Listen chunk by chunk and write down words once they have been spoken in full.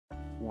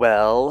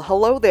Well,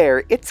 hello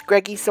there, it's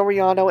Greggy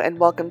Soriano and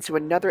welcome to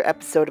another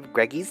episode of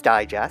Greggy's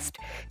Digest.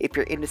 If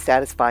you're into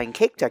satisfying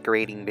cake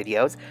decorating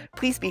videos,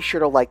 please be sure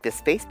to like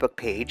this Facebook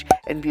page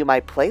and view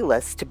my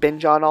playlist to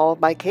binge on all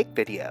of my cake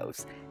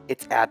videos.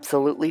 It's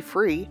absolutely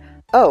free.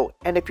 Oh,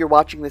 and if you're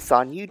watching this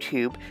on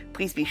YouTube,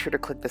 please be sure to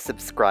click the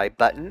subscribe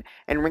button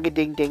and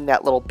ring-a-ding-ding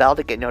that little bell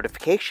to get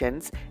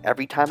notifications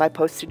every time I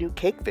post a new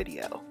cake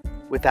video.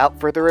 Without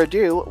further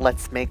ado,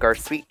 let's make our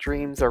sweet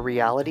dreams a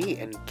reality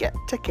and get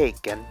to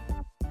caking.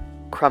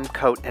 Crumb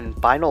coat and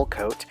vinyl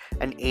coat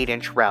an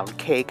 8-inch round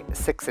cake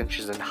 6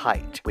 inches in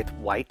height with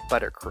white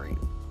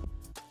buttercream.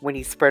 When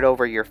you spread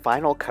over your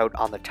vinyl coat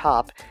on the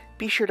top,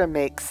 be sure to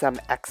make some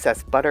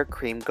excess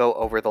buttercream go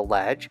over the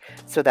ledge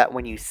so that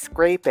when you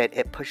scrape it,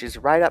 it pushes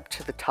right up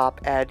to the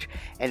top edge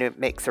and it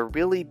makes a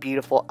really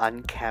beautiful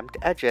unkempt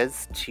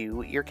edges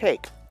to your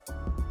cake.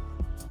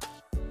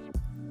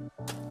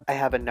 I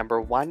have a number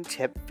 1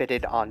 tip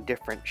fitted on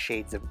different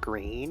shades of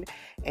green,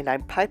 and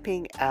I'm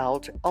piping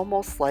out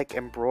almost like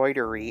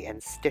embroidery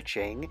and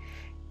stitching,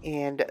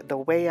 and the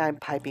way I'm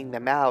piping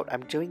them out,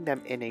 I'm doing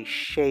them in a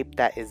shape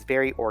that is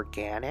very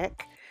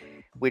organic,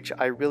 which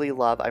I really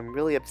love. I'm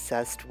really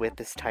obsessed with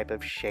this type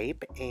of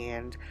shape,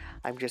 and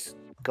I'm just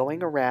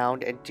going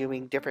around and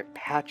doing different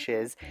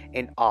patches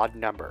in odd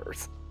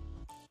numbers.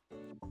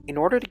 In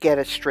order to get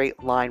a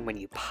straight line when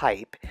you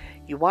pipe,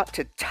 you want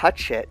to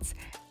touch it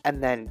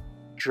and then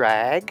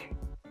drag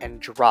and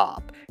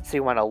drop. So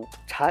you want to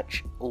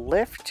touch,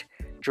 lift,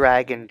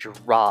 drag, and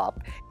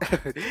drop.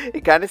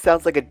 It kind of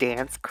sounds like a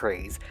dance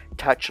craze.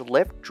 Touch,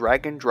 lift,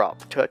 drag, and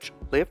drop. Touch,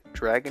 lift,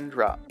 drag, and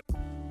drop.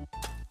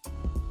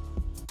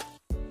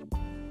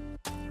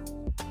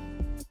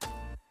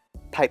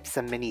 Pipe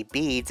some mini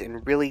beads in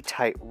really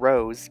tight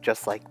rows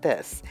just like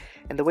this.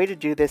 And the way to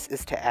do this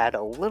is to add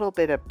a little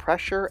bit of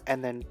pressure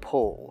and then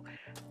pull.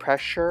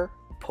 Pressure,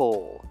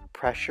 pull,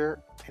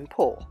 pressure, and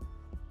pull.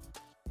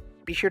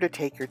 Be sure to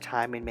take your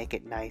time and make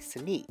it nice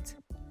and neat.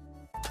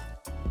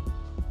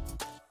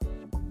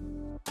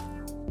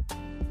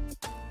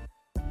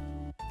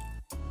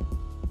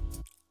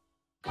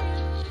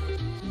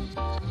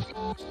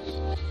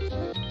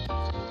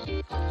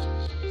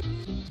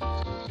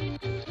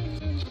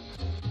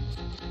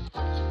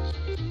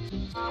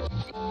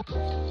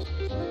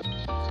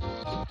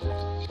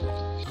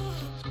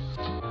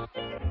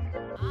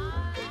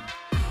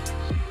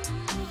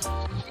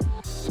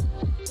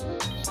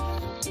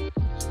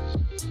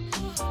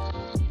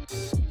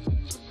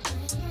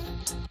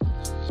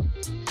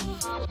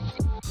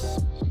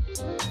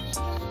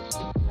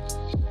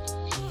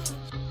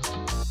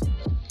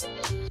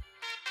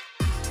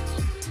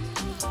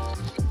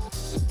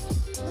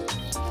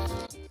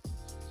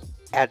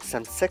 Add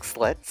some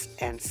sixlets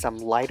and some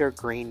lighter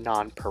green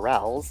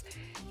nonpareils,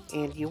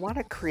 and you want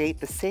to create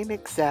the same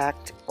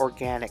exact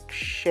organic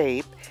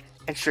shape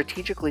and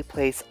strategically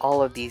place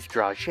all of these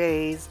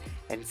dragées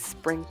and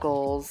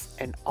sprinkles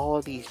and all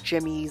of these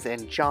jimmies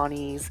and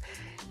johnnies.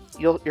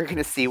 You're going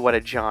to see what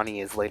a johnny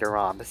is later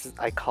on.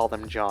 I call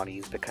them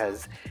johnnies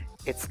because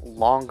it's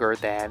longer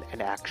than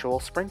an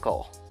actual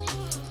sprinkle.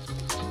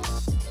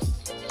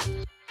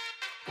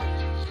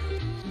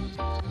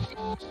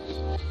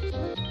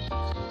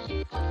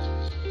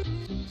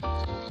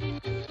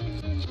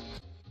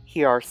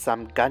 Here are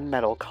some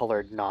gunmetal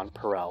colored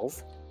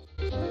nonpareils.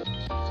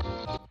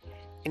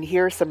 And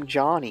here are some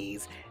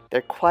johnnies.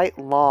 They're quite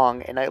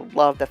long, and I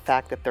love the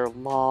fact that they're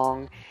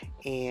long,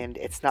 and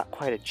it's not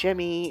quite a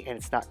jimmy, and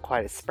it's not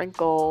quite a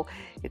sprinkle.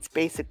 It's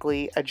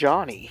basically a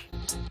johnny.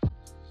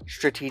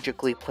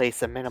 Strategically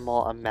place a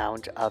minimal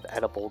amount of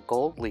edible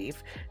gold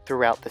leaf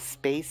throughout the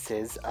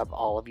spaces of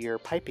all of your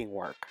piping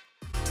work.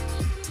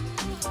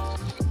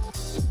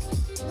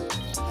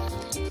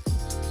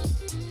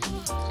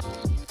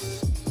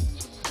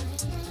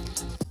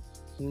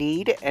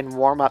 Knead and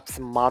warm up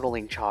some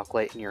modeling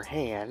chocolate in your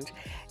hand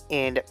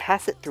and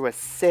pass it through a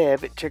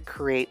sieve to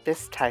create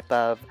this type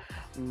of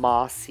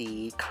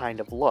mossy kind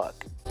of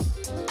look.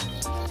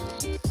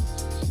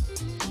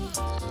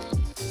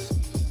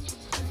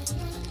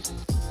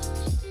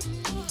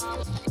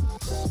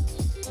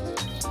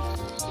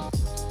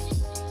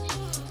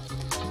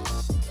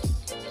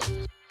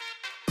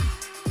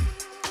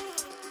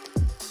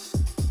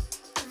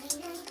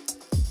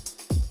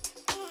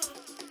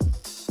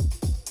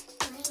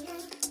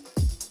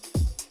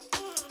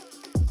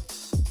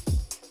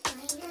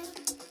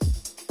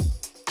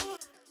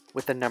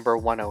 With the number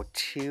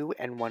 102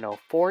 and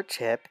 104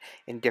 tip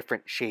in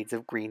different shades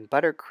of green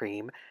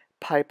buttercream,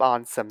 pipe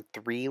on some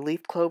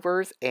 3-leaf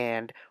clovers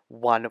and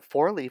 1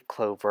 4-leaf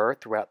clover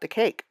throughout the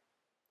cake.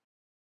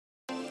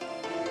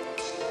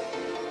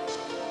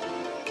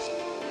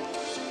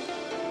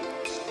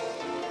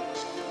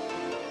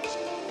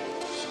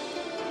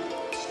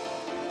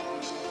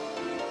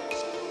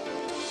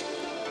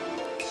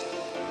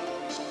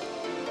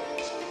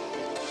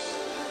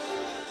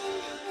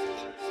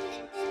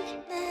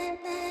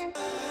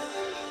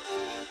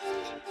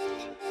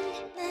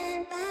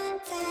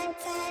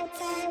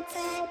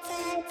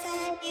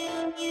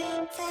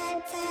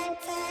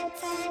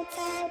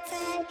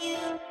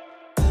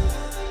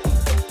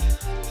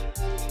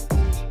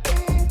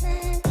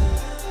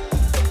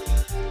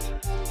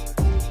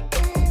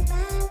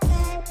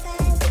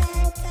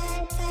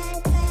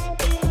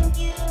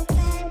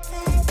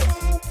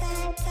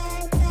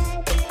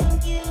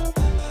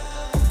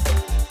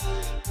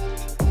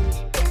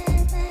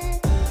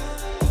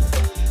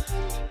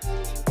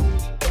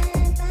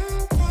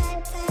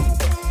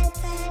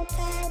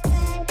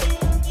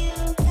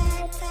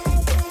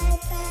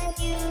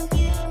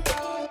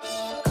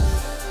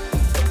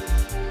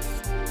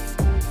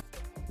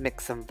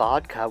 Mix some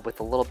vodka with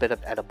a little bit of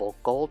edible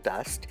gold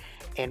dust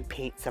and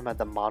paint some of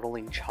the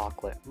modeling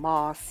chocolate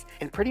moss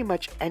and pretty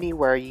much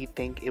anywhere you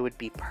think it would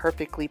be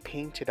perfectly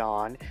painted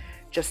on,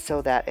 just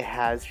so that it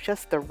has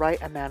just the right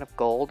amount of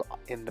gold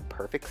in the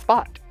perfect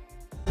spot.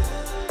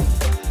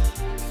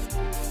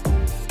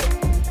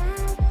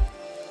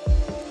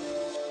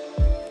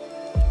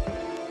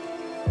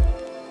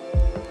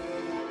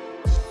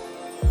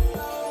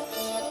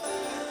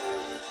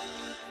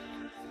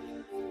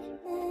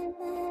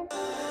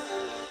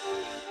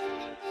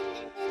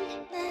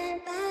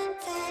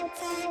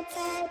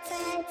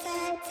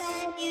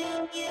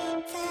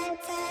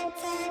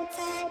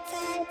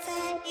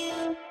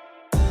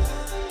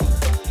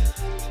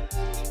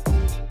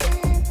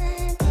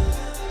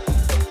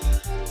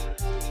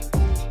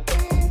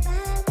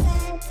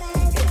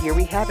 Here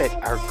we have it,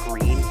 our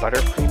green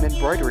buttercream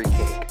embroidery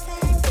cake.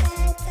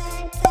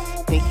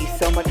 Thank you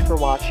so much for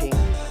watching.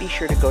 Be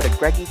sure to go to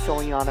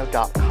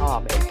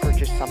GreggySoriano.com and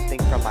purchase something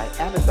from my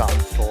Amazon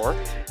store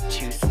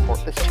to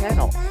support this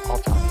channel. I'll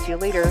talk to you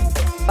later.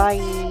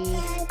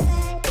 Bye!